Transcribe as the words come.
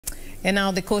And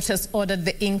now the court has ordered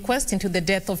the inquest into the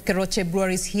death of Keroche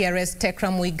Breweries heiress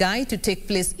Tecra Muigai to take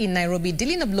place in Nairobi,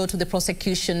 dealing a blow to the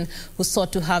prosecution who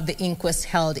sought to have the inquest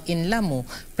held in Lamu.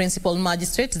 Principal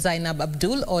Magistrate Zainab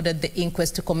Abdul ordered the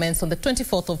inquest to commence on the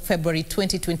 24th of February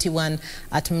 2021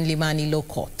 at Milimani Law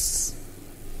Courts.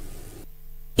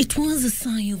 It was a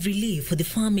sigh of relief for the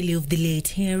family of the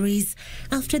late heiress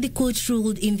after the court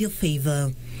ruled in their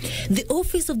favor. The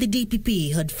office of the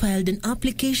DPP had filed an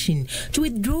application to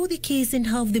withdraw the case and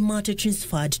have the matter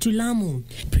transferred to Lamu.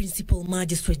 Principal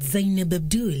Magistrate Zainab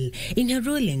Abdul, in her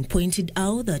ruling, pointed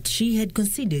out that she had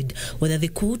considered whether the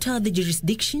court had the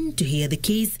jurisdiction to hear the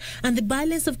case and the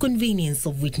balance of convenience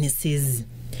of witnesses.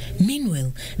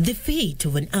 Meanwhile, the fate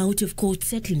of an out-of-court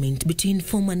settlement between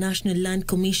former National Land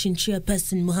Commission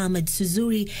Chairperson Mohammed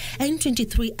Suzuri and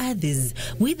 23 others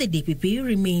with the DPP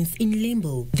remains in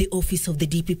limbo. The office of the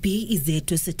DPP is yet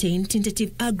to ascertain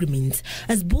tentative agreements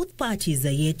as both parties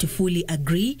are yet to fully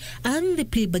agree and the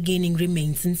plea bargaining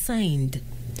remains unsigned.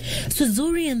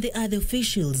 Suzuri and the other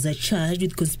officials are charged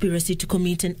with conspiracy to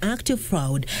commit an act of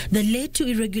fraud that led to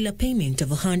irregular payment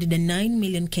of 109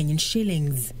 million Kenyan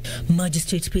shillings.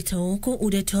 Magistrate Peter Oko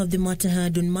ordered to have the matter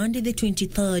heard on Monday the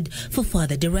 23rd for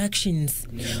further directions.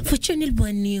 For Channel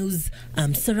 1 News,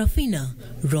 I'm Serafina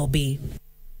Robbie.